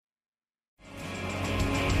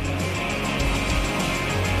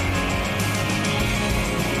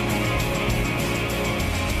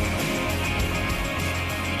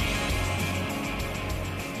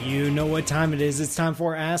know what time it is. It's time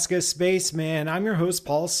for Ask a Spaceman. I'm your host,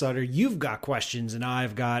 Paul Sutter. You've got questions and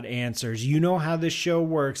I've got answers. You know how this show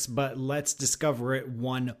works, but let's discover it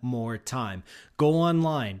one more time. Go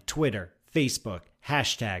online, Twitter, Facebook,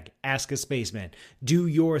 hashtag Ask a Spaceman. Do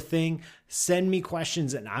your thing. Send me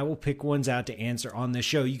questions and I will pick ones out to answer on the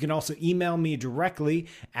show. You can also email me directly,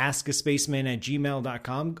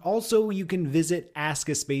 askaspaceman@gmail.com. Also, you can visit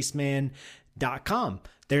askaspaceman.com.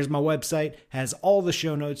 There's my website, has all the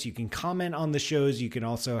show notes. You can comment on the shows. You can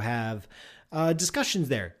also have discussions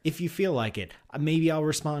there if you feel like it. Maybe I'll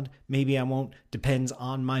respond, maybe I won't. Depends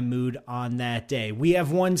on my mood on that day. We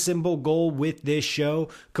have one simple goal with this show: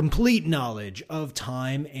 complete knowledge of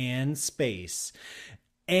time and space.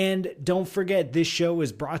 And don't forget, this show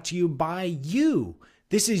is brought to you by you.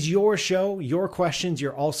 This is your show, your questions.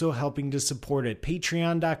 You're also helping to support it.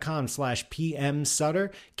 Patreon.com/PM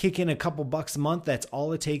Sutter. Kick in a couple bucks a month. That's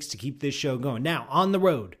all it takes to keep this show going. Now, on the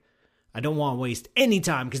road. I don't want to waste any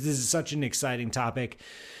time because this is such an exciting topic.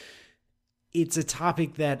 It's a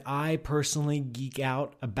topic that I personally geek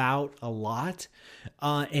out about a lot,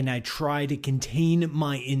 and I try to contain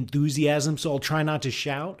my enthusiasm, so I'll try not to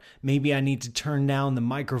shout. Maybe I need to turn down the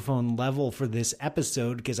microphone level for this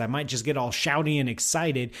episode because I might just get all shouty and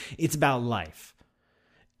excited. It's about life.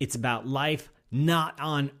 It's about life not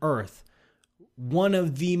on Earth. One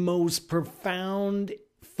of the most profound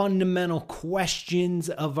fundamental questions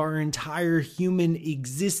of our entire human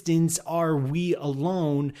existence: are we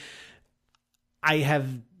alone? I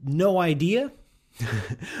have no idea.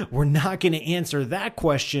 We're not going to answer that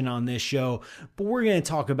question on this show, but we're going to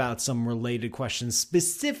talk about some related questions.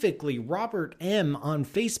 Specifically, Robert M. on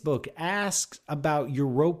Facebook asks about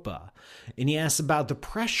Europa, and he asks about the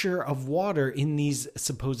pressure of water in these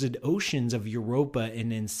supposed oceans of Europa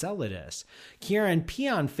and Enceladus. Kieran P.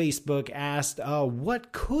 on Facebook asked,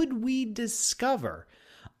 what could we discover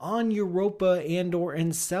on Europa and or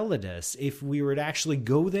Enceladus if we were to actually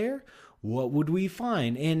go there? What would we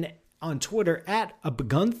find? And on Twitter,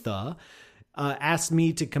 @Abaguntha asked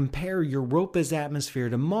me to compare Europa's atmosphere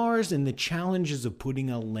to Mars and the challenges of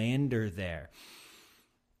putting a lander there.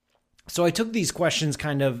 So I took these questions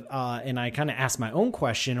and I kind of asked my own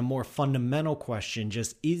question, a more fundamental question: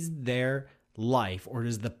 just, is there life, or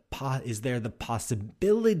is there the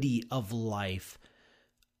possibility of life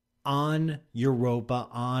on Europa,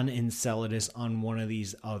 on Enceladus, on one of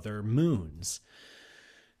these other moons?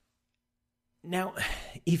 Now,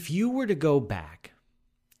 if you were to go back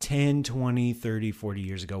 10, 20, 30, 40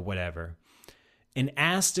 years ago, whatever, and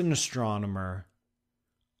asked an astronomer,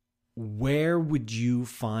 where would you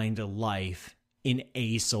find life in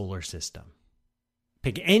a solar system?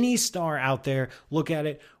 Pick any star out there, look at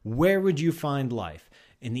it, where would you find life?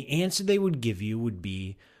 And the answer they would give you would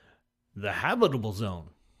be the habitable zone.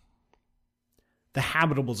 The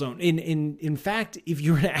habitable zone. In fact, if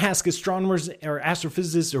you were to ask astronomers or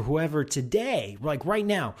astrophysicists or whoever today, like right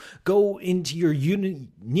now, go into your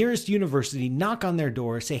nearest university, knock on their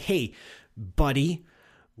door, say, hey, buddy,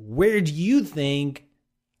 where do you think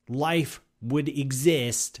life would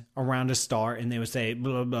exist around a star? And they would say,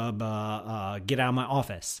 blah, blah, blah, get out of my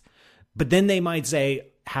office. But then they might say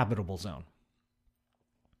habitable zone.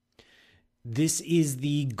 This is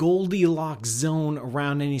the Goldilocks zone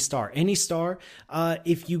around any star. Any star,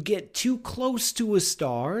 if you get too close to a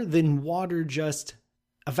star, then water just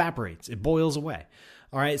evaporates. It boils away.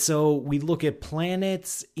 All right, so we look at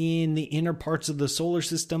planets in the inner parts of the solar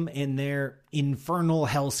system and they're infernal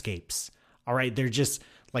hellscapes. All right, they're just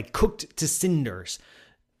like cooked to cinders,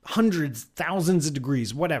 hundreds, thousands of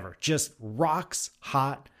degrees, whatever. Just rocks,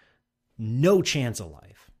 hot, no chance of life.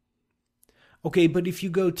 Okay, but if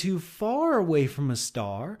you go too far away from a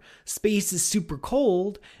star, space is super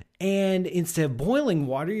cold, and instead of boiling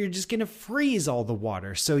water, you're just going to freeze all the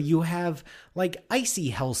water. So you have like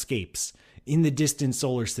icy hellscapes in the distant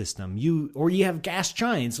solar system. You have gas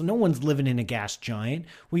giants. No one's living in a gas giant.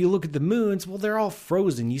 When you look at the moons, well, they're all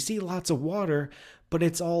frozen. You see lots of water, but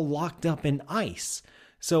it's all locked up in ice.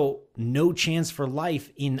 So no chance for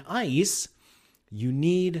life in ice. You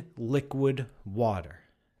need liquid water.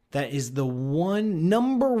 That is the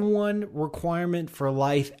number one requirement for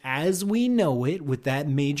life as we know it, with that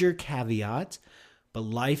major caveat. But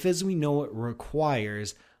life as we know it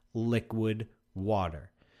requires liquid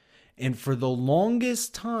water. And for the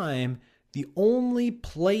longest time, the only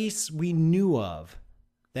place we knew of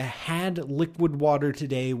that had liquid water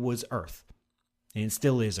today was Earth. And it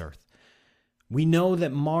still is Earth. We know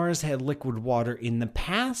that Mars had liquid water in the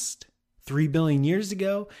past. 3 billion years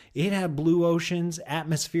ago, it had blue oceans,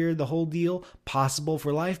 atmosphere, the whole deal, possible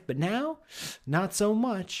for life. But now, not so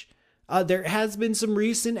much. There has been some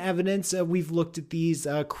recent evidence. We've looked at these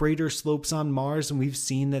crater slopes on Mars, and we've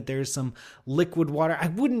seen that there's some liquid water.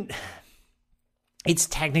 It's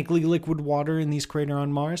technically liquid water in these craters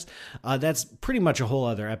on Mars. That's pretty much a whole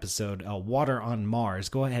other episode. Water on Mars.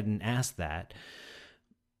 Go ahead and ask that.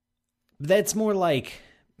 That's more like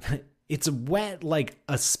it's wet, like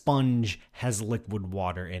a sponge has liquid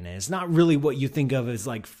water in it. It's not really what you think of as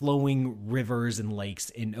like flowing rivers and lakes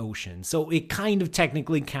in oceans. So it kind of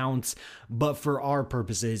technically counts, but for our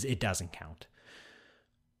purposes, it doesn't count.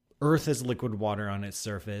 Earth has liquid water on its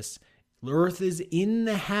surface. Earth is in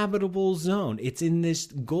the habitable zone. It's in this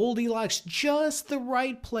Goldilocks, just the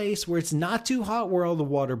right place where it's not too hot where all the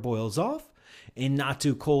water boils off and not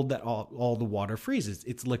too cold that all the water freezes.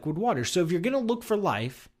 It's liquid water. So if you're going to look for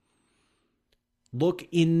life, look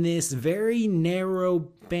in this very narrow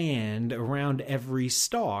band around every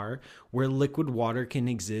star where liquid water can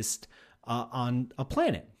exist on a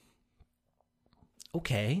planet.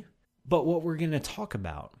 Okay, but what we're going to talk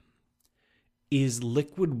about is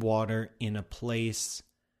liquid water in a place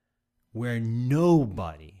where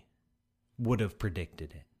nobody would have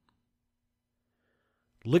predicted it.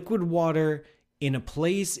 Liquid water in a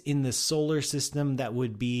place in the solar system that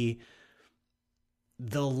would be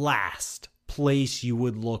the last place you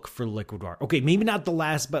would look for liquid water. Okay, maybe not the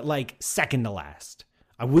last, but like second to last.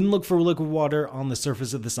 I wouldn't look for liquid water on the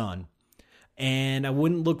surface of the sun. And I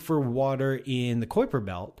wouldn't look for water in the Kuiper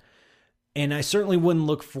Belt. And I certainly wouldn't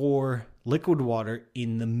look for liquid water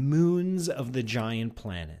in the moons of the giant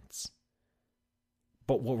planets.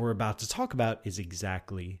 But what we're about to talk about is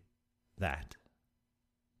exactly that.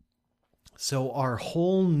 So our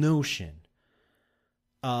whole notion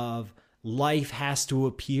of life has to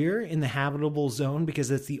appear in the habitable zone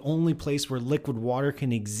because it's the only place where liquid water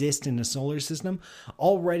can exist in a solar system,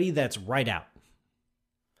 already that's right out.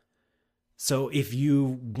 So if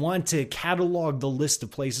you want to catalog the list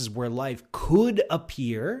of places where life could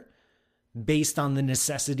appear based on the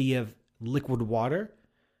necessity of liquid water,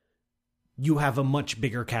 you have a much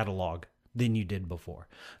bigger catalog than you did before.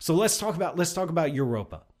 So let's talk about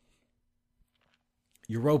Europa.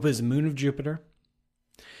 Europa is a moon of Jupiter.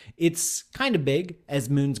 It's kind of big as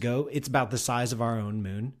moons go. It's about the size of our own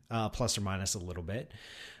moon, plus or minus a little bit.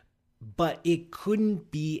 But it couldn't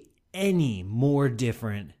be any more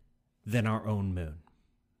different than our own moon.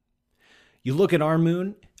 You look at our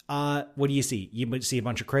moon, what do you see? You see a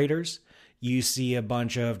bunch of craters. You see a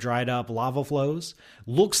bunch of dried up lava flows.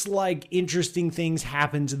 Looks like interesting things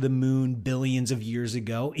happened to the moon billions of years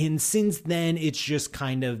ago. And since then, it's just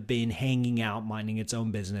kind of been hanging out, minding its own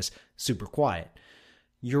business, super quiet.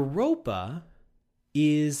 Europa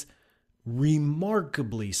is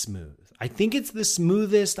remarkably smooth. I think it's the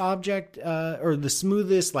smoothest object or the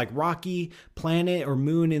smoothest like rocky planet or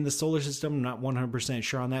moon in the solar system. I'm not 100%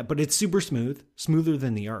 sure on that, but it's super smooth, smoother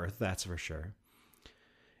than the Earth, that's for sure.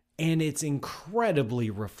 And it's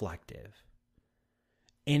incredibly reflective.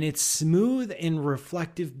 And it's smooth and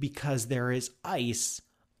reflective because there is ice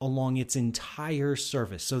along its entire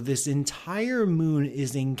surface. So this entire moon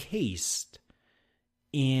is encased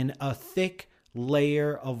in a thick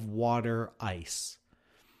layer of water ice.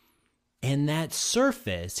 And that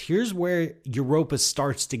surface, here's where Europa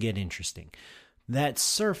starts to get interesting. That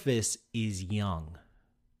surface is young.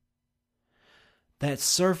 That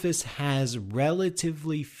surface has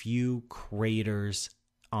relatively few craters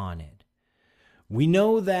on it. We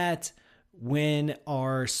know that when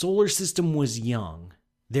our solar system was young,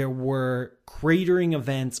 there were cratering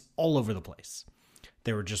events all over the place.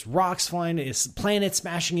 There were just rocks flying, planets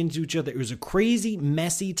smashing into each other. It was a crazy,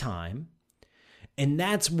 messy time. And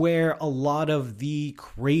that's where a lot of the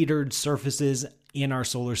cratered surfaces in our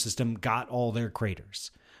solar system got all their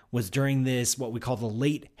craters, was during this, what we call the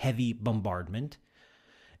late heavy bombardment.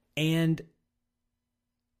 And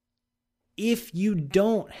if you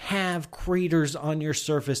don't have craters on your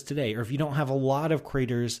surface today, or if you don't have a lot of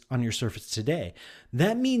craters on your surface today,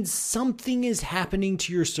 that means something is happening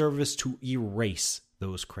to your surface to erase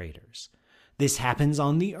those craters. This happens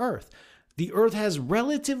on the Earth. The Earth has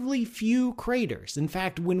relatively few craters. In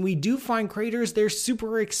fact, when we do find craters, they're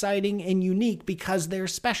super exciting and unique because they're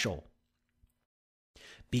special.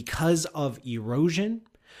 Because of erosion,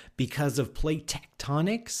 because of plate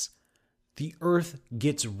tectonics, the Earth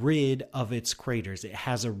gets rid of its craters. It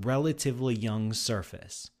has a relatively young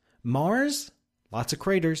surface. Mars, lots of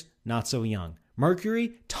craters, not so young.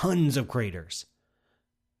 Mercury, tons of craters.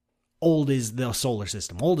 Old is the solar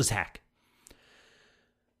system, old as heck.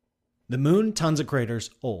 The moon, tons of craters,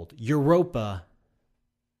 old. Europa,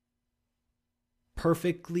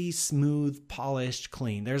 perfectly smooth, polished,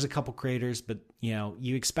 clean. There's a couple craters, but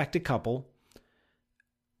you expect a couple.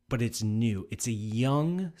 but it's new. It's a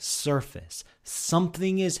young surface.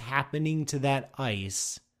 Something is happening to that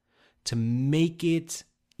ice to make it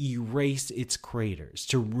erase its craters,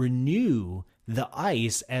 to renew the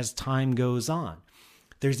ice as time goes on.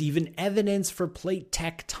 There's even evidence for plate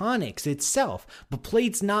tectonics itself, but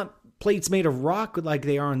plates not plates made of rock like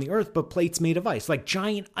they are on the Earth, but plates made of ice, like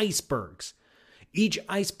giant icebergs. Each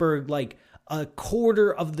iceberg like a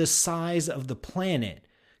quarter of the size of the planet,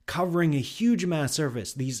 covering a huge amount of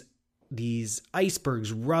surface. These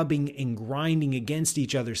icebergs rubbing and grinding against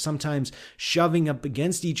each other, sometimes shoving up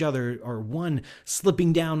against each other, or one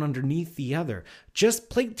slipping down underneath the other. Just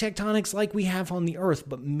plate tectonics like we have on the Earth,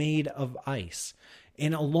 but made of ice.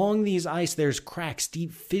 And along these ice, there's cracks,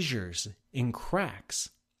 deep fissures and cracks.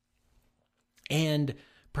 And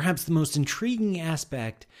perhaps the most intriguing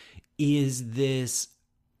aspect is this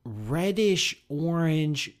reddish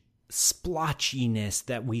orange splotchiness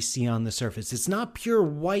that we see on the surface. It's not pure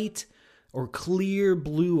white or clear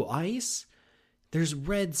blue ice. There's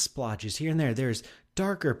red splotches here and there. There's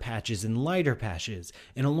darker patches and lighter patches.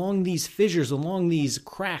 And along these fissures, along these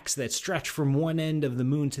cracks that stretch from one end of the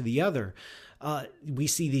moon to the other, we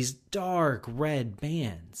see these dark red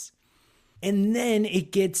bands. And then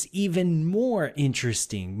it gets even more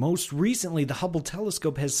interesting. Most recently, the Hubble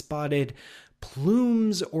telescope has spotted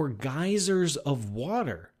plumes or geysers of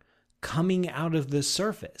water coming out of the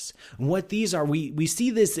surface. And what these are, we see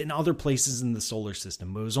this in other places in the solar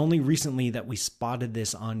system, but it was only recently that we spotted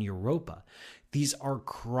this on Europa. These are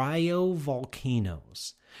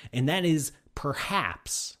cryovolcanoes. And that is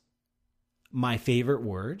perhaps my favorite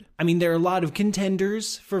word. I mean, there are a lot of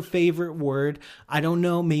contenders for favorite word. I don't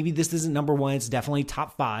know. Maybe this isn't number one. It's definitely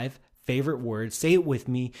top 5 favorite word. Say it with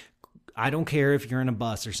me. I don't care if you're in a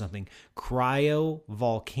bus or something.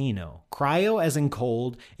 Cryovolcano. Cryo as in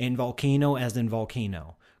cold and volcano as in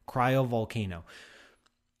volcano. Cryovolcano.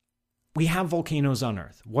 We have volcanoes on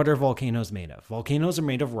Earth. What are volcanoes made of? Volcanoes are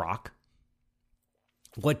made of rock.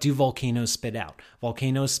 What do volcanoes spit out?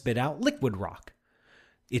 Volcanoes spit out liquid rock.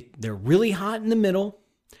 They're really hot in the middle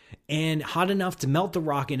and hot enough to melt the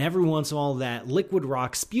rock, and every once in a while that liquid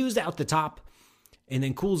rock spews out the top and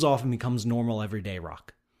then cools off and becomes normal everyday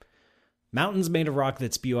rock. Mountains made of rock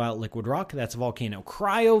that spew out liquid rock, that's a volcano.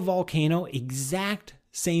 Cryovolcano, exact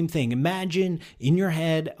same thing. Imagine in your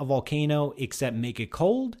head a volcano, except make it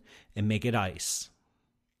cold and make it ice.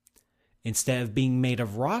 Instead of being made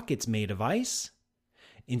of rock, it's made of ice.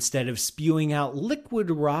 Instead of spewing out liquid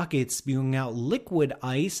rock, it's spewing out liquid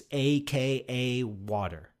ice, aka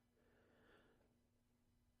water.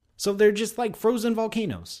 So they're just like frozen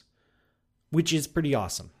volcanoes, which is pretty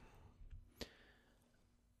awesome.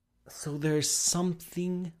 So there's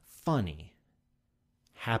something funny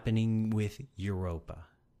happening with Europa.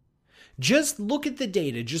 Just look at the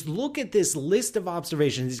data. Just look at this list of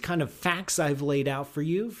observations, these kind of facts I've laid out for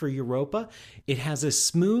you for Europa. It has a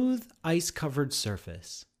smooth, ice-covered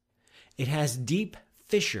surface. It has deep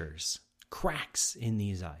fissures, cracks in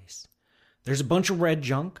these ice. There's a bunch of red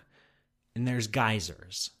junk, and there's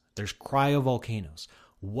geysers. There's cryovolcanoes.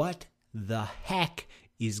 What the heck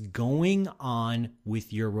is going on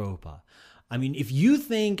with Europa? I mean, if you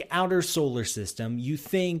think outer solar system, you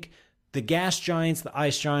think the gas giants, the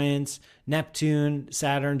ice giants, Neptune,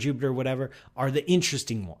 Saturn, Jupiter, whatever, are the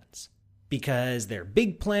interesting ones because they're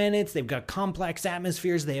big planets, they've got complex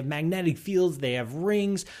atmospheres, they have magnetic fields, they have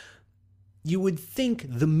rings. You would think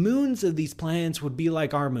the moons of these planets would be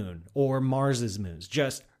like our moon or Mars's moons,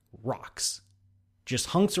 just rocks. Just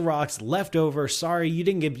hunks of rocks left over. Sorry, you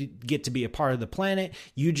didn't get to be a part of the planet.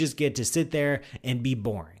 You just get to sit there and be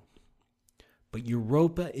boring. But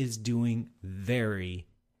Europa is doing very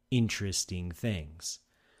interesting things.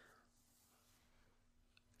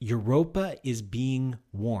 Europa is being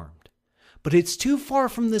warmed, but it's too far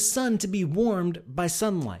from the sun to be warmed by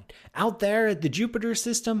sunlight. Out there at the Jupiter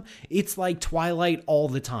system, it's like twilight all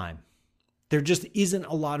the time. There just isn't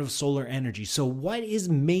a lot of solar energy. So what is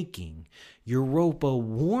making Europa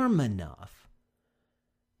warm enough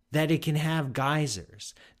that it can have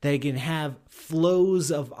geysers, that it can have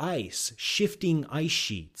flows of ice, shifting ice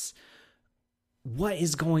sheets? What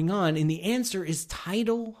is going on? And the answer is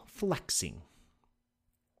tidal flexing.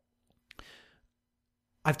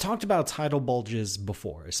 I've talked about tidal bulges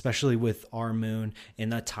before, especially with our moon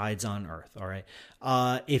and the tides on Earth, all right?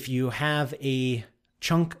 If you have a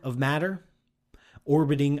chunk of matter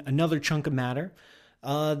orbiting another chunk of matter,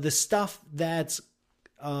 the stuff that's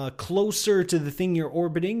closer to the thing you're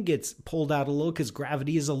orbiting gets pulled out a little because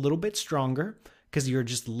gravity is a little bit stronger because you're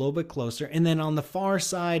just a little bit closer. And then on the far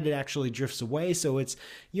side, it actually drifts away. So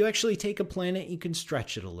you actually take a planet, you can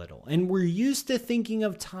stretch it a little. And we're used to thinking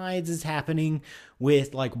of tides as happening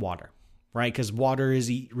with like water, right? Because water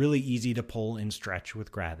is really easy to pull and stretch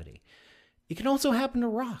with gravity. It can also happen to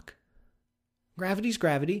rock. Gravity's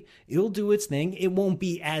gravity. It'll do its thing. It won't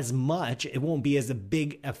be as much. It won't be as a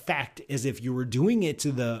big effect as if you were doing it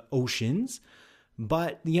to the oceans.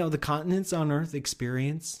 But, the continents on Earth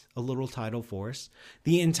experience a little tidal force.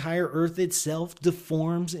 The entire Earth itself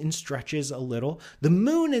deforms and stretches a little. The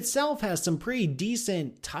moon itself has some pretty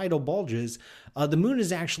decent tidal bulges. The moon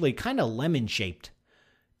is actually kind of lemon-shaped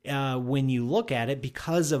when you look at it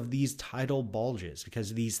because of these tidal bulges,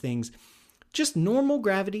 because of these things. Just normal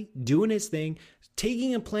gravity doing its thing,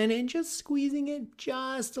 taking a planet and just squeezing it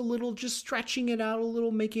just a little, just stretching it out a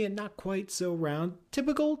little, making it not quite so round.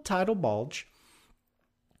 Typical tidal bulge.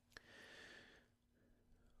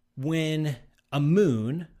 When a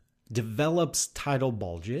moon develops tidal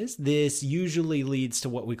bulges, this usually leads to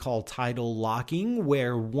what we call tidal locking,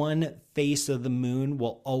 where one face of the moon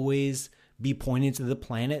will always be pointing to the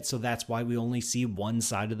planet. So that's why we only see one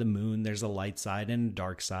side of the moon. There's a light side and a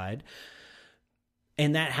dark side.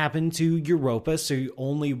 And that happened to Europa. So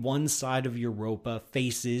only one side of Europa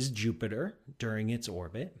faces Jupiter during its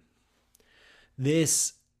orbit.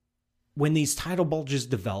 When these tidal bulges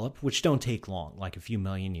develop, which don't take long, like a few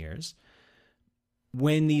million years,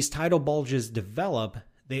 when these tidal bulges develop,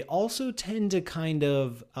 they also tend to kind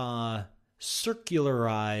of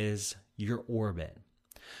circularize your orbit.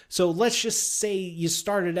 So let's just say you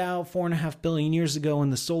started out 4.5 billion years ago in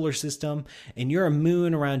the solar system, and you're a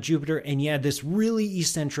moon around Jupiter, and you had this really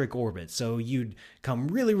eccentric orbit. So you'd come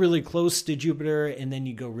really, really close to Jupiter, and then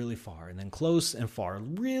you go really far, and then close and far.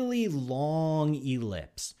 Really long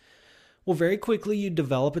ellipse. Well, very quickly you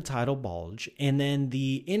develop a tidal bulge, and then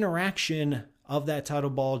the interaction of that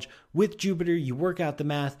tidal bulge with Jupiter, you work out the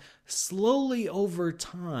math, slowly over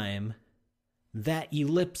time, that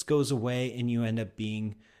ellipse goes away and you end up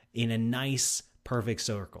being in a nice, perfect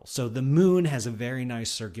circle. So the moon has a very nice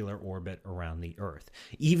circular orbit around the Earth.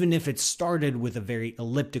 Even if it started with a very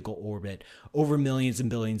elliptical orbit over millions and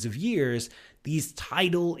billions of years, these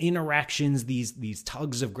tidal interactions, these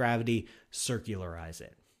tugs of gravity circularize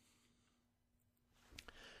it.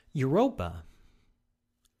 Europa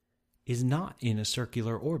is not in a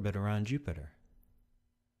circular orbit around Jupiter.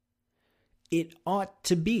 It ought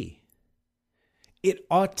to be. It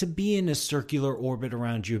ought to be in a circular orbit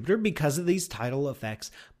around Jupiter because of these tidal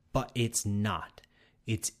effects, but it's not.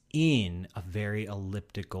 It's in a very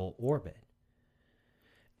elliptical orbit.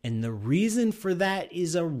 And the reason for that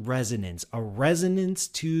is a resonance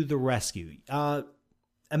to the rescue.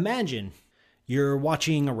 Imagine you're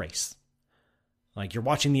watching a race. Like you're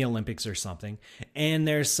watching the Olympics or something, and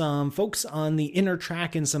there's some folks on the inner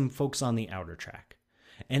track and some folks on the outer track.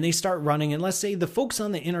 And they start running, and let's say the folks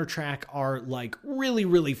on the inner track are like really,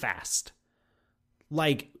 really fast.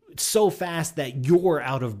 Like so fast that you're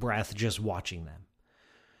out of breath just watching them.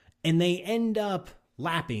 And they end up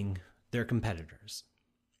lapping their competitors.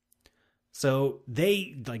 So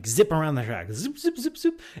they like zip around the track, zip, zip, zip,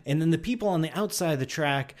 zip. And then the people on the outside of the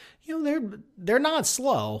track, they're not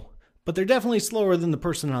slow, but they're definitely slower than the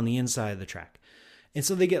person on the inside of the track. And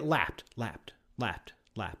so they get lapped.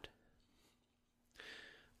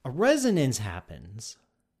 A resonance happens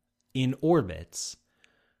in orbits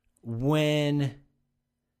when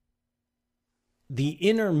the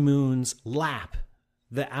inner moons lap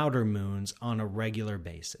the outer moons on a regular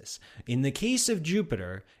basis. In the case of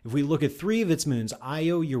Jupiter, if we look at 3 of its moons,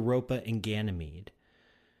 Io, Europa, and Ganymede,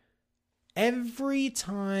 every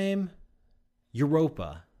time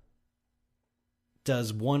Europa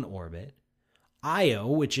does one orbit, Io,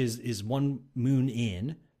 which is one moon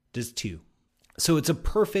in, does 2. So it's a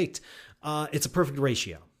perfect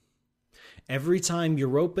ratio. Every time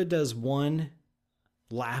Europa does one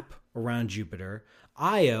lap around Jupiter,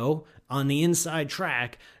 Io on the inside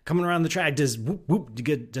track, coming around the track, does whoop whoop,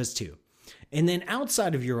 does 2. And then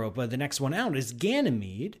outside of Europa, the next one out is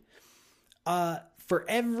Ganymede. For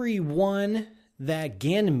every one that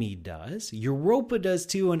Ganymede does, Europa does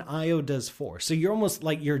 2 and Io does 4. So you're almost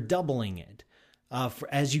like you're doubling it.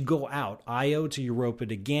 As you go out, Io to Europa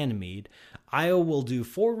to Ganymede, Io will do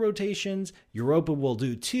 4 rotations, Europa will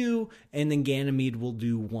do 2, and then Ganymede will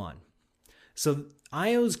do 1. So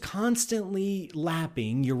Io's constantly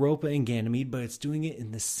lapping Europa and Ganymede, but it's doing it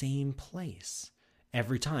in the same place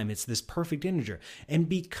every time. It's this perfect integer. And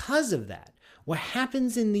because of that, what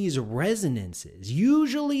happens in these resonances,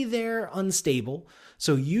 usually they're unstable.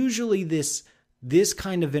 So usually this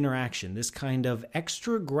kind of interaction, this kind of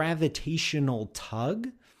extra gravitational tug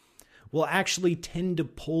will actually tend to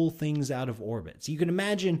pull things out of orbit. So you can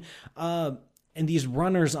imagine, and these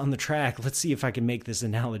runners on the track, let's see if I can make this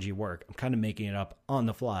analogy work. I'm kind of making it up on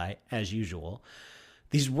the fly, as usual.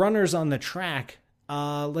 These runners on the track,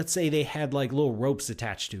 let's say they had like little ropes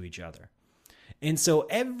attached to each other. And so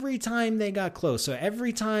every time they got close, so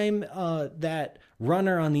every time that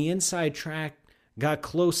runner on the inside track got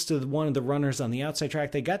close to one of the runners on the outside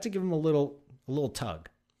track, they got to give them a little tug,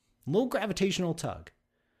 a little gravitational tug.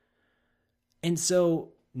 And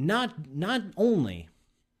so not only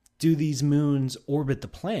do these moons orbit the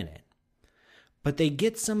planet, but they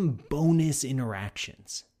get some bonus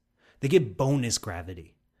interactions. They get bonus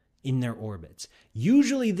gravity in their orbits.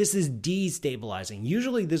 Usually this is destabilizing.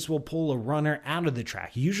 Usually this will pull a runner out of the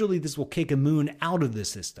track. Usually this will kick a moon out of the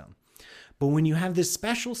system. But when you have this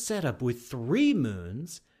special setup with 3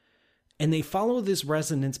 moons, and they follow this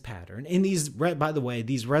resonance pattern, and these, by the way,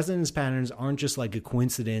 these resonance patterns aren't just like a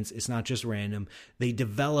coincidence. It's not just random. They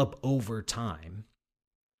develop over time.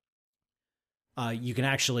 You can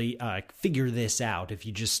actually figure this out if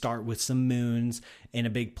you just start with some moons and a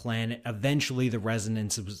big planet. Eventually, the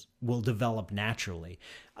resonances will develop naturally.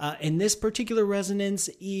 And this particular resonance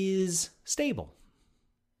is stable.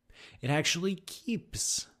 It actually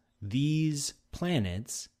keeps these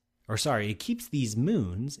planets, it keeps these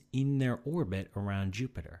moons in their orbit around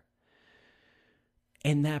Jupiter.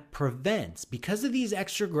 And that prevents, because of these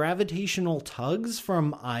extra gravitational tugs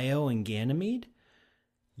from Io and Ganymede,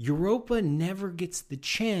 Europa never gets the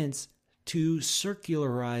chance to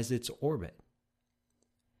circularize its orbit.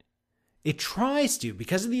 It tries to,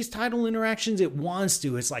 because of these tidal interactions, it wants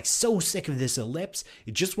to. It's like so sick of this ellipse.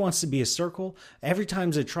 It just wants to be a circle. Every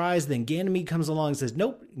time it tries, then Ganymede comes along and says,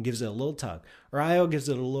 nope, and gives it a little tug. Or Io gives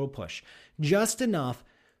it a little push. Just enough,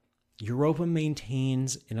 Europa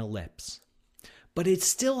maintains an ellipse. But it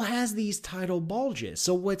still has these tidal bulges.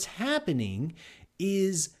 So what's happening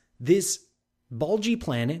is this bulgy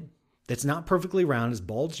planet that's not perfectly round, is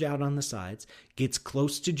bulged out on the sides, gets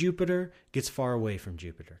close to Jupiter, gets far away from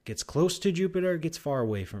Jupiter, gets close to Jupiter, gets far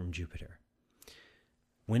away from Jupiter.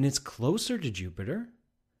 When it's closer to Jupiter,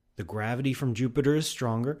 the gravity from Jupiter is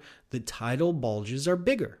stronger, the tidal bulges are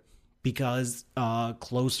bigger because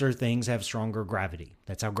closer things have stronger gravity.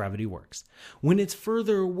 That's how gravity works. When it's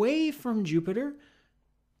further away from Jupiter,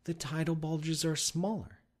 the tidal bulges are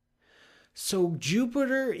smaller. So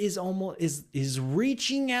Jupiter is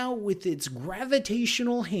reaching out with its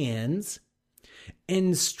gravitational hands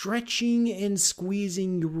and stretching and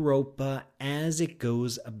squeezing Europa as it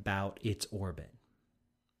goes about its orbit.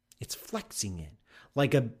 It's flexing it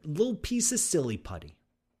like a little piece of silly putty.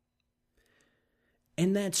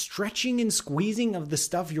 And that stretching and squeezing of the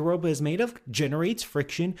stuff Europa is made of generates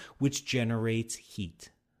friction, which generates heat.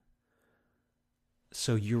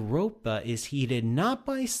 So Europa is heated not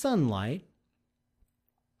by sunlight,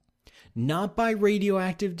 not by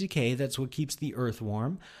radioactive decay, that's what keeps the Earth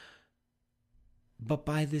warm, but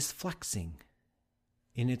by this flexing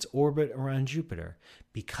in its orbit around Jupiter,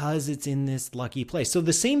 because it's in this lucky place. So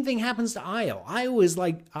the same thing happens to Io. Io is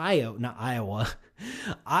like Io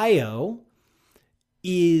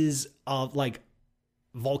is like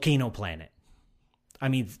volcano planet. I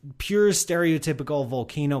mean, pure stereotypical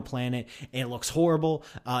volcano planet. It looks horrible.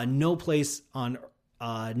 No place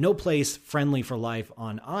friendly for life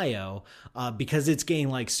on Io, because it's getting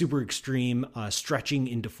like super extreme stretching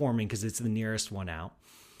and deforming because it's the nearest one out.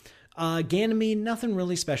 Ganymede, nothing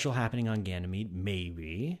really special happening on Ganymede.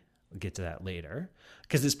 Maybe we'll get to that later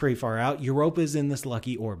because it's pretty far out. Europa is in this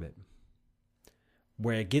lucky orbit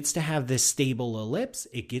where it gets to have this stable ellipse.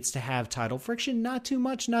 It gets to have tidal friction, not too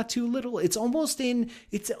much, not too little. It's almost in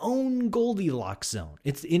its own Goldilocks zone.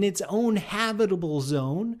 It's in its own habitable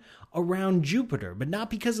zone around Jupiter, but not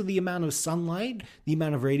because of the amount of sunlight, the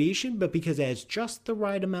amount of radiation, but because it has just the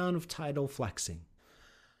right amount of tidal flexing.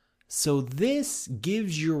 So this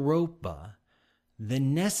gives Europa the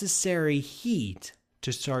necessary heat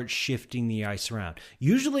to start shifting the ice around.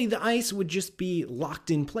 Usually the ice would just be locked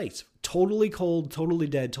in place, totally cold, totally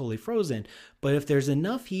dead, totally frozen. But if there's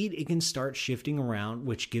enough heat, it can start shifting around,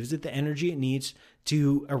 which gives it the energy it needs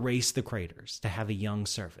to erase the craters, to have a young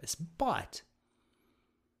surface. But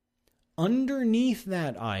underneath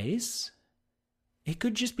that ice, it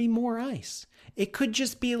could just be more ice. It could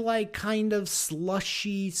just be like kind of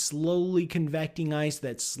slushy, slowly convecting ice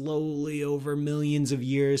that slowly over millions of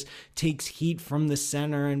years takes heat from the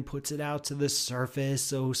center and puts it out to the surface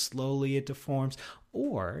so slowly it deforms.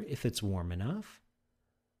 Or if it's warm enough,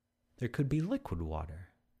 there could be liquid water.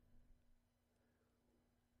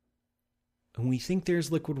 And we think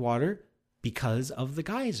there's liquid water because of the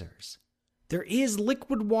geysers. There is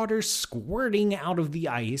liquid water squirting out of the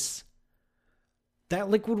ice That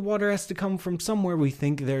liquid water has to come from somewhere. We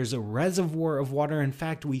think there's a reservoir of water. In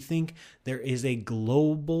fact, we think there is a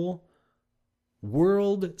global,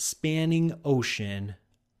 world-spanning ocean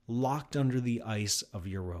locked under the ice of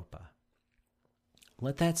Europa.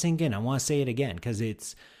 Let that sink in. I want to say it again because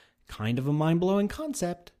it's kind of a mind-blowing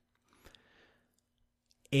concept.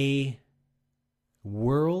 A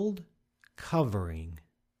world-covering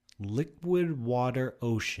liquid water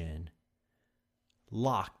ocean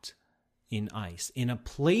locked in ice, in a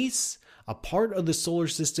place, a part of the solar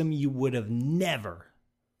system you would have never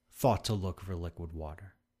thought to look for liquid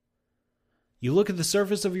water. You look at the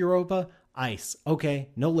surface of Europa, ice. Okay,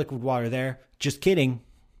 no liquid water there. Just kidding.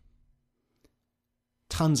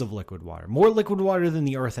 Tons of liquid water. More liquid water than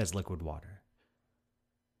the Earth has liquid water.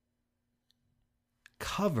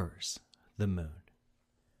 Covers the moon.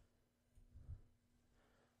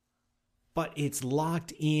 But it's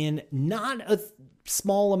locked in not a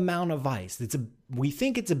small amount of ice. We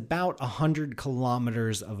think it's about 100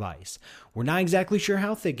 kilometers of ice. We're not exactly sure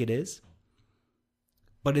how thick it is,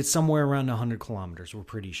 but it's somewhere around 100 kilometers, we're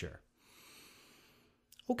pretty sure.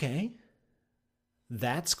 Okay,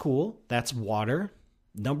 that's cool. That's water.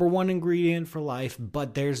 Number one ingredient for life,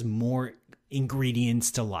 but there's more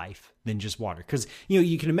ingredients to life than just water. Because,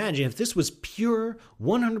 you can imagine if this was pure,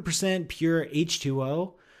 100% pure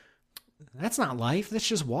H2O, that's not life, that's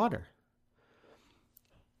just water.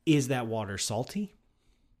 Is that water salty?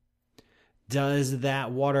 Does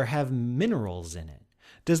that water have minerals in it?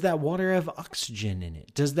 Does that water have oxygen in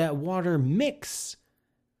it? Does that water mix?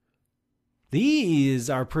 These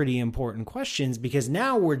are pretty important questions because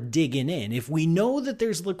now we're digging in. If we know that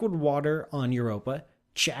there's liquid water on Europa,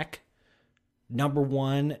 check. Number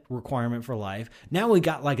one requirement for life. Now we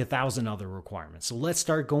got like 1,000 other requirements. So let's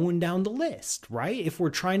start going down the list, right? If we're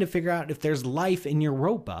trying to figure out if there's life in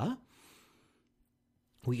Europa,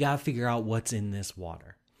 we got to figure out what's in this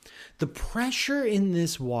water. The pressure in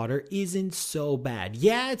this water isn't so bad.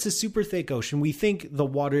 Yeah, it's a super thick ocean. We think the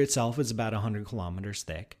water itself is about 100 kilometers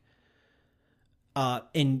thick.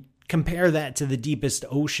 And compare that to the deepest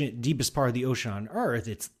part of the ocean on Earth.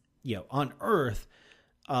 It's, on Earth,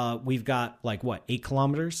 we've got 8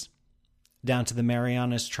 kilometers down to the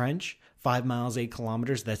Marianas Trench, 5 miles, 8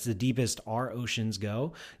 kilometers. That's the deepest our oceans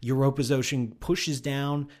go. Europa's ocean pushes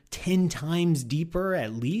down 10 times deeper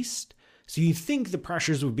at least. So you think the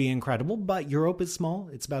pressures would be incredible, but Europa's small.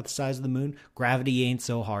 It's about the size of the moon. Gravity ain't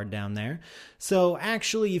so hard down there. So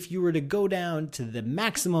actually, if you were to go down to the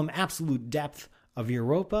maximum absolute depth of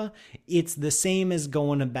Europa, it's the same as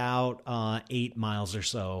going about 8 miles or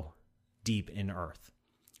so deep in Earth,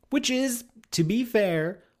 which is, to be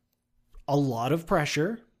fair, a lot of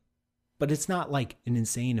pressure, but it's not like an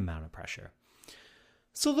insane amount of pressure.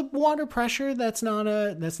 So the water pressure, that's not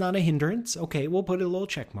a hindrance. Okay, we'll put a little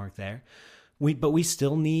check mark there. But we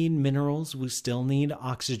still need minerals. We still need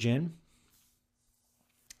oxygen.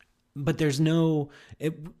 But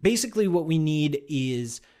basically what we need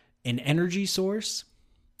is an energy source,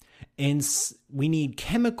 and we need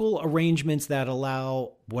chemical arrangements that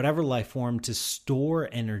allow whatever life form to store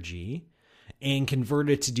energy and convert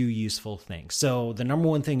it to do useful things. So the number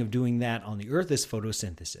one thing of doing that on the Earth is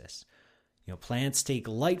photosynthesis. Plants take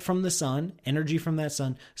light from the sun, energy from that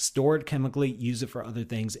sun, store it chemically, use it for other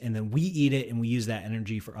things, and then we eat it and we use that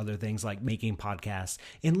energy for other things like making podcasts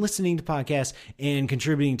and listening to podcasts and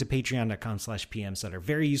contributing to patreon.com/PMs that are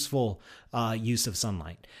very useful use of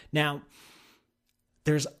sunlight. Now,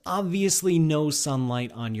 there's obviously no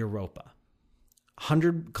sunlight on Europa.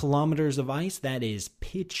 100 kilometers of ice, that is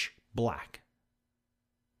pitch black.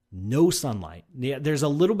 No sunlight. Yeah, there's a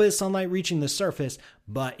little bit of sunlight reaching the surface,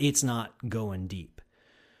 but it's not going deep.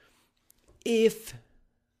 If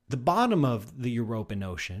the bottom of the European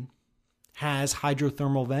Ocean has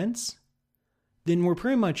hydrothermal vents, then we're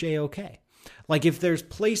pretty much A-okay. Like if there's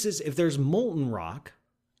molten rock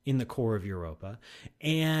in the core of Europa,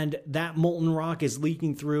 and that molten rock is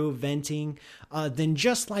leaking through, venting, then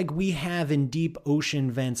just like we have in deep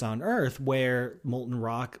ocean vents on Earth where molten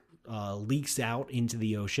rock leaks out into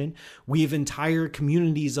the ocean. We have entire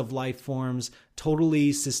communities of life forms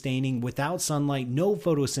totally sustaining without sunlight, no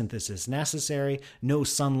photosynthesis necessary, no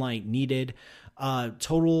sunlight needed.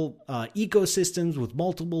 Total ecosystems with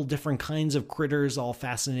multiple different kinds of critters, all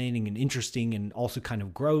fascinating and interesting and also kind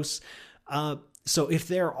of gross. So if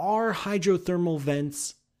there are hydrothermal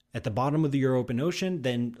vents at the bottom of the European Ocean,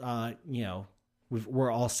 then,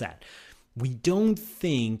 we're all set. We don't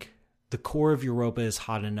think the core of Europa is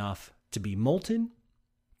hot enough to be molten.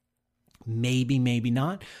 Maybe, maybe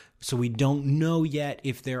not. So we don't know yet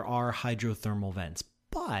if there are hydrothermal vents.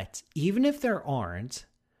 But even if there aren't,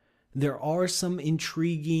 there are some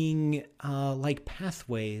intriguing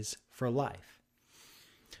pathways for life.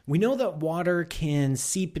 We know that water can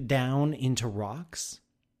seep down into rocks,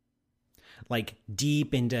 like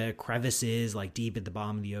deep into crevices, like deep at the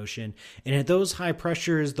bottom of the ocean. And at those high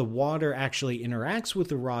pressures, the water actually interacts with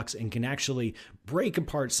the rocks and can actually break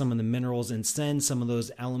apart some of the minerals and send some of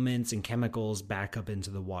those elements and chemicals back up into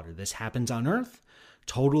the water. This happens on Earth.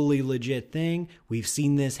 Totally legit thing. We've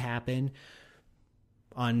seen this happen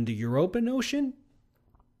on the European Ocean.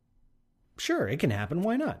 Sure, it can happen.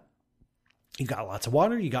 Why not? You got lots of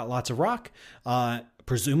water. You got lots of rock.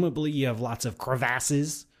 Presumably, you have lots of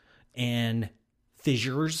crevasses and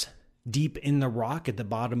fissures deep in the rock at the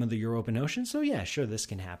bottom of the European Ocean. So yeah, sure, this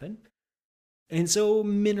can happen. And so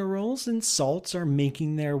minerals and salts are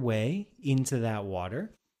making their way into that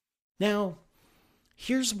water. Now,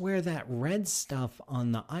 here's where that red stuff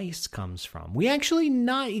on the ice comes from. We actually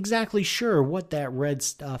not exactly sure what that red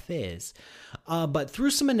stuff is. But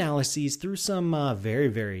through some analyses, through some very,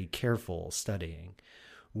 very careful studying,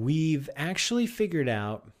 we've actually figured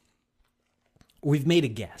out, we've made a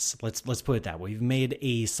guess. Let's put it that way. We've made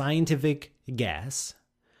a scientific guess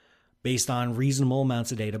based on reasonable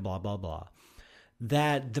amounts of data, blah, blah, blah,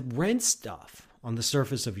 that the red stuff on the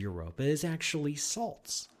surface of Europa is actually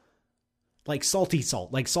salts. Like salty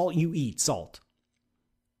salt, like salt you eat, salt.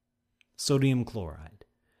 Sodium chloride.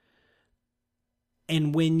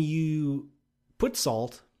 And when you put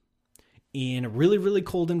salt in a really, really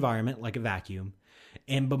cold environment, like a vacuum,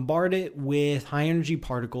 and bombard it with high energy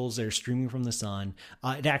particles that are streaming from the sun,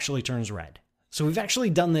 it actually turns red. So we've actually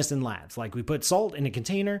done this in labs. Like we put salt in a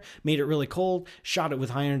container, made it really cold, shot it with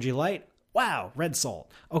high energy light. Wow, red salt.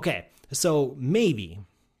 Okay, so maybe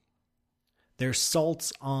there's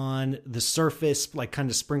salts on the surface, like kind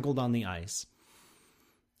of sprinkled on the ice.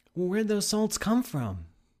 Well, where'd those salts come from?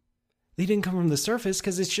 They didn't come from the surface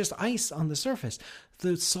because it's just ice on the surface.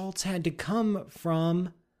 The salts had to come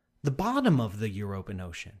from the bottom of the European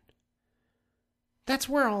Ocean. That's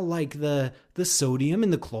where all like the sodium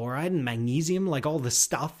and the chloride and magnesium, like all the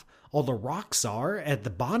stuff, all the rocks are at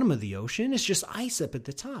the bottom of the ocean. It's just ice up at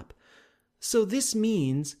the top. So this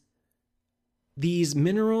means these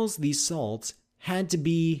minerals, these salts, had to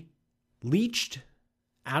be leached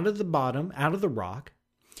out of the bottom, out of the rock,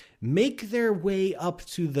 make their way up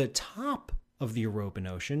to the top of the European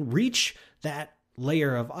Ocean, reach that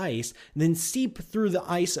layer of ice, then seep through the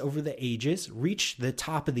ice over the ages, reach the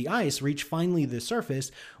top of the ice, reach finally the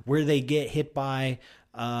surface, where they get hit by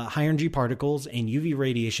high energy particles and UV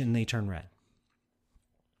radiation, and they turn red.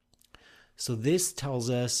 So this tells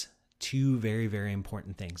us two very, very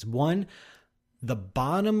important things. One, the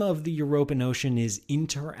bottom of the European Ocean is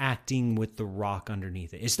interacting with the rock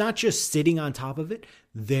underneath it. It's not just sitting on top of it.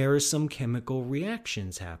 There are some chemical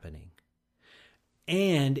reactions happening.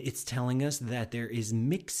 And it's telling us that there is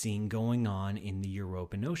mixing going on in the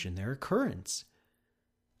European Ocean. There are currents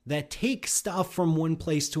that take stuff from one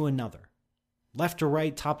place to another, left to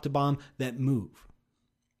right, top to bottom, that move.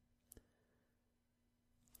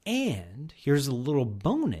 And here's a little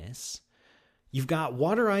bonus. You've got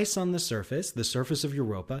water ice on the surface of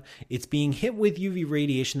Europa. It's being hit with UV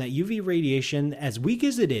radiation. That UV radiation, as weak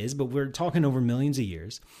as it is, but we're talking over millions of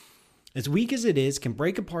years, as weak as it is, can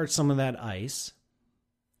break apart some of that ice,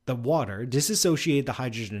 the water, dissociate the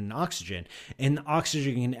hydrogen and oxygen, and the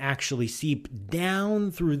oxygen can actually seep down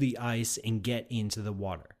through the ice and get into the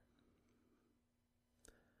water.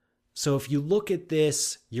 So if you look at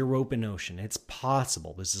this European Ocean, it's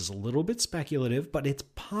possible, this is a little bit speculative, but it's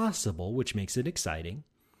possible, which makes it exciting,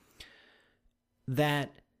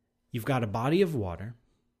 that you've got a body of water,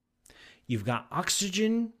 you've got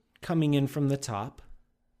oxygen coming in from the top,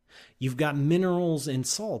 you've got minerals and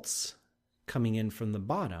salts coming in from the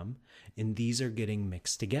bottom, and these are getting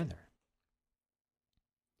mixed together.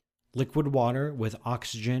 Liquid water with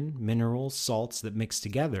oxygen, minerals, salts that mix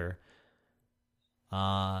together,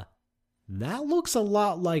 that looks a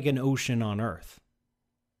lot like an ocean on Earth.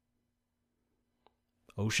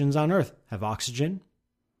 Oceans on Earth have oxygen.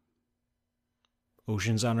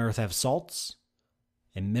 Oceans on Earth have salts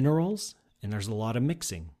and minerals, and there's a lot of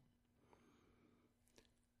mixing.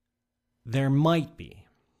 There might be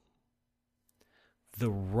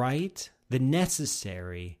the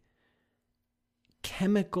necessary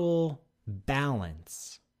chemical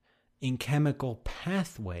balance in chemical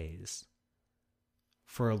pathways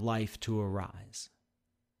for life to arise.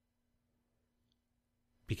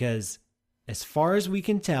 Because as far as we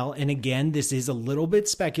can tell, and again, this is a little bit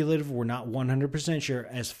speculative, we're not 100% sure,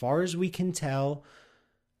 as far as we can tell,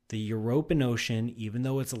 the European Ocean, even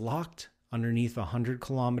though it's locked underneath 100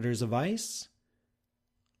 kilometers of ice,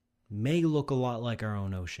 may look a lot like our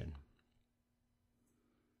own ocean.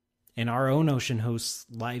 And our own ocean hosts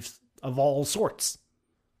life of all sorts.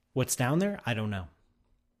 What's down there? I don't know.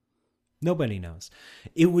 Nobody knows.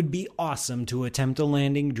 It would be awesome to attempt a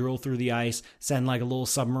landing, drill through the ice, send like a little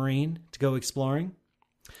submarine to go exploring.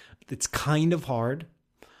 It's kind of hard.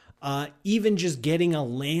 Even just getting a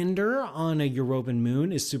lander on a Europan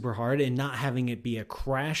moon is super hard, and not having it be a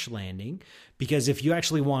crash landing. Because if you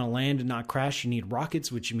actually want to land and not crash, you need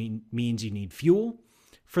rockets, which means you need fuel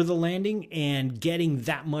for the landing. And getting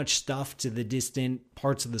that much stuff to the distant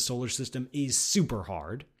parts of the solar system is super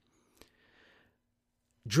hard.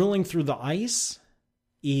 Drilling through the ice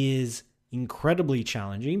is incredibly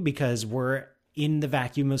challenging because we're in the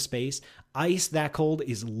vacuum of space. Ice that cold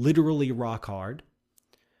is literally rock hard.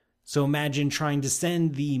 So imagine trying to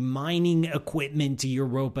send the mining equipment to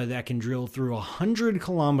Europa that can drill through 100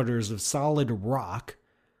 kilometers of solid rock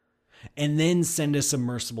and then send a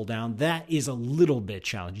submersible down. That is a little bit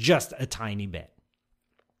challenging, just a tiny bit.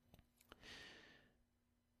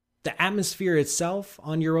 The atmosphere itself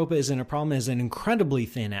on Europa isn't a problem. It's an incredibly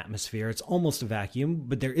thin atmosphere. It's almost a vacuum,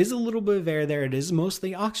 but there is a little bit of air there. It is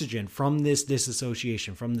mostly oxygen from this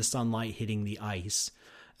disassociation, from the sunlight hitting the ice.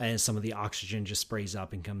 And some of the oxygen just sprays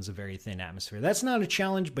up and becomes a very thin atmosphere. That's not a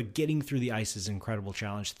challenge, but getting through the ice is an incredible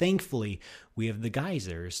challenge. Thankfully, we have the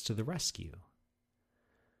geysers to the rescue.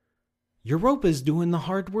 Europa's doing the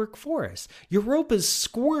hard work for us. Europa's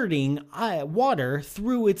squirting water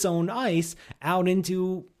through its own ice out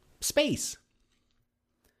into space.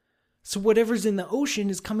 So whatever's in the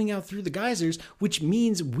ocean is coming out through the geysers, which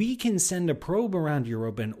means we can send a probe around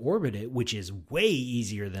Europa and orbit it, which is way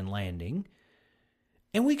easier than landing.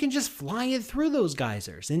 And we can just fly it through those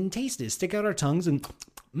geysers and taste it, stick out our tongues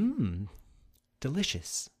and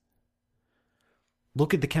delicious.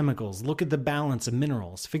 Look at the chemicals, look at the balance of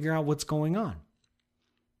minerals, figure out what's going on.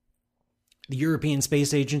 The European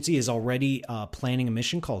Space Agency is already planning a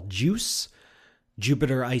mission called JUICE,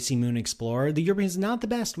 Jupiter Icy Moon Explorer. The Europeans are not the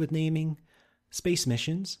best with naming space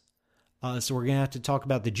missions. So we're going to have to talk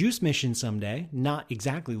about the JUICE mission someday. Not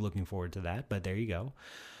exactly looking forward to that, but there you go.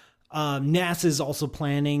 NASA is also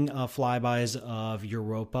planning flybys of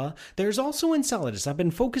Europa. There's also Enceladus. I've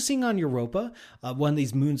been focusing on Europa, one of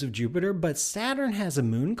these moons of Jupiter, but Saturn has a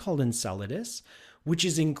moon called Enceladus, which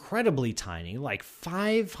is incredibly tiny, like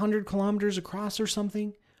 500 kilometers across or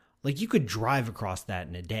something. Like you could drive across that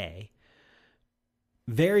in a day.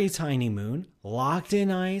 Very tiny moon, locked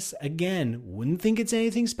in ice. Again, wouldn't think it's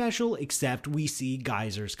anything special, except we see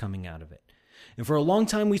geysers coming out of it. And for a long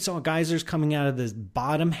time, we saw geysers coming out of the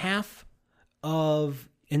bottom half of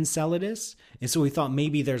Enceladus. And so we thought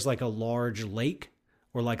maybe there's like a large lake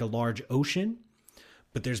or like a large ocean.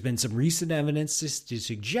 But there's been some recent evidence to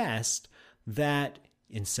suggest that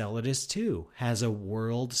Enceladus, too, has a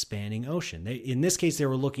world-spanning ocean. In this case, they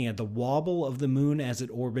were looking at the wobble of the moon as it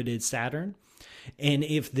orbited Saturn. And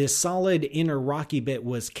if this solid inner rocky bit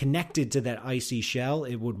was connected to that icy shell,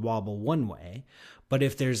 it would wobble one way. But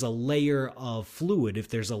if there's a layer of fluid, if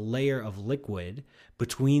there's a layer of liquid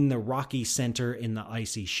between the rocky center and the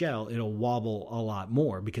icy shell, it'll wobble a lot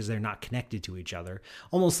more because they're not connected to each other.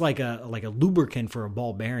 Almost like a lubricant for a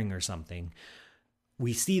ball bearing or something.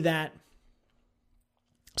 We see that.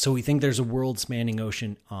 So we think there's a world-spanning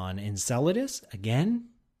ocean on Enceladus. Again,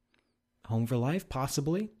 home for life,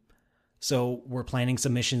 possibly. So we're planning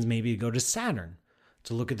some missions maybe to go to Saturn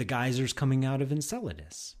to look at the geysers coming out of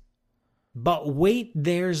Enceladus. But wait,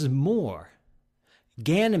 there's more.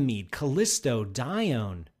 Ganymede, Callisto,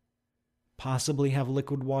 Dione possibly have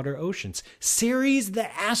liquid water oceans. Ceres the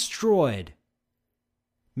asteroid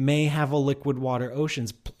may have a liquid water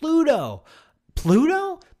oceans. Pluto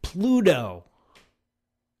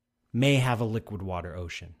may have a liquid water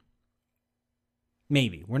ocean.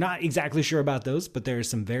 Maybe. We're not exactly sure about those, but there are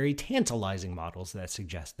some very tantalizing models that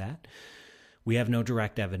suggest that. We have no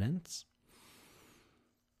direct evidence.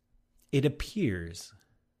 It appears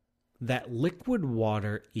that liquid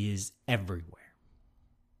water is everywhere.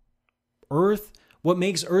 Earth, what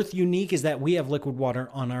makes Earth unique is that we have liquid water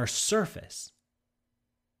on our surface.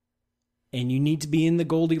 And you need to be in the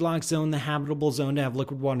Goldilocks zone, the habitable zone, to have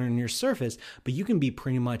liquid water on your surface, but you can be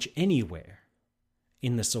pretty much anywhere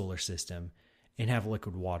in the solar system and have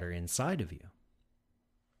liquid water inside of you.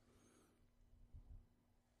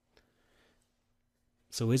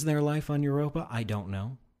 So is there life on Europa? I don't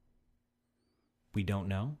know. We don't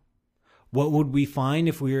know. What would we find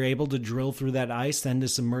if we were able to drill through that ice, send a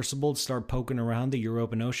submersible, start poking around the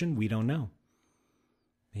European Ocean? We don't know.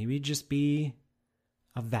 Maybe it'd just be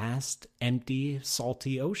a vast, empty,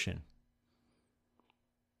 salty ocean.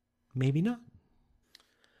 Maybe not.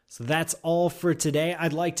 So that's all for today.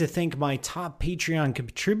 I'd like to thank my top Patreon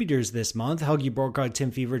contributors this month: Helgi Borgard,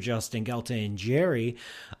 Tim Fever, Justin Gelta, and Jerry.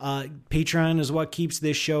 Patreon is what keeps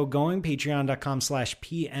this show going.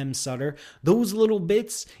 Patreon.com/PMSutter. Those little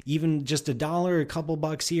bits, even just $1, a couple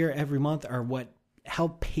bucks here every month, are what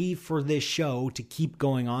help pay for this show to keep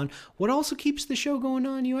going on. What also keeps the show going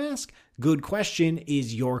on, you ask? Good question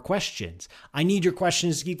is your questions. I need your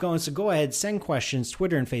questions to keep going, so go ahead, send questions,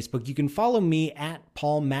 Twitter and Facebook. You can follow me at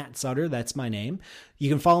Paul Matt Sutter, that's my name. You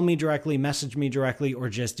can follow me directly, message me directly, or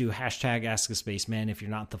just do hashtag AskASpaceman if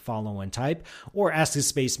you're not the following type, or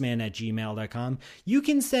AskASpaceman@gmail.com. You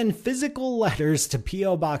can send physical letters to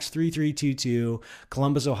P.O. Box 3322,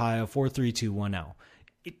 Columbus, Ohio 43210.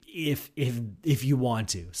 If you want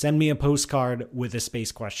to, send me a postcard with a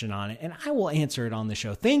space question on it, and I will answer it on the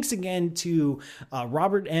show. Thanks again to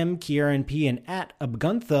Robert M., Kieran P., and at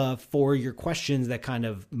Abguntha for your questions that kind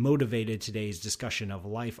of motivated today's discussion of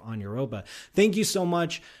life on Europa. Thank you so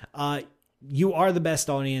much. You are the best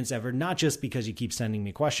audience ever, not just because you keep sending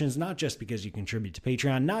me questions, not just because you contribute to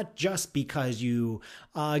Patreon, not just because you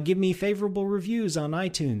give me favorable reviews on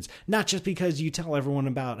iTunes, not just because you tell everyone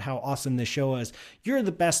about how awesome this show is. You're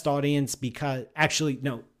the best audience because, actually,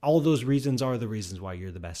 no, all those reasons are the reasons why you're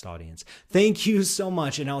the best audience. Thank you so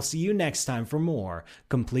much, and I'll see you next time for more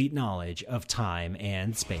complete knowledge of time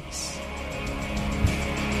and space.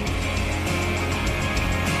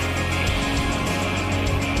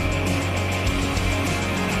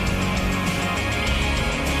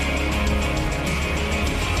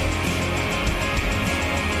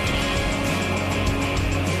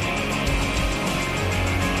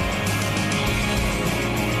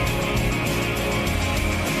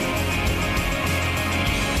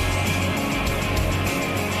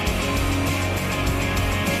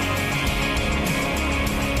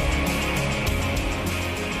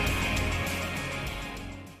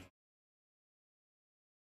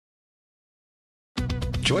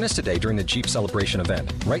 Join us today during the Jeep Celebration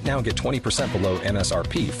event. Right now, get 20% below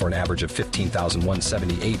MSRP for an average of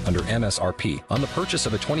 $15,178 under MSRP on the purchase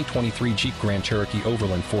of a 2023 Jeep Grand Cherokee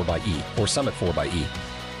Overland 4xE or Summit 4xE.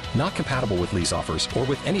 Not compatible with lease offers or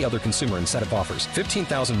with any other consumer incentive offers.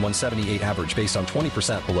 $15,178 average based on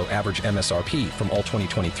 20% below average MSRP from all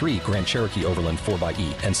 2023 Grand Cherokee Overland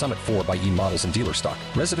 4xE and Summit 4xE models in dealer stock.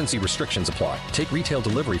 Residency restrictions apply. Take retail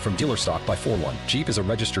delivery from dealer stock by 4/1. Jeep is a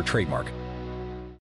registered trademark.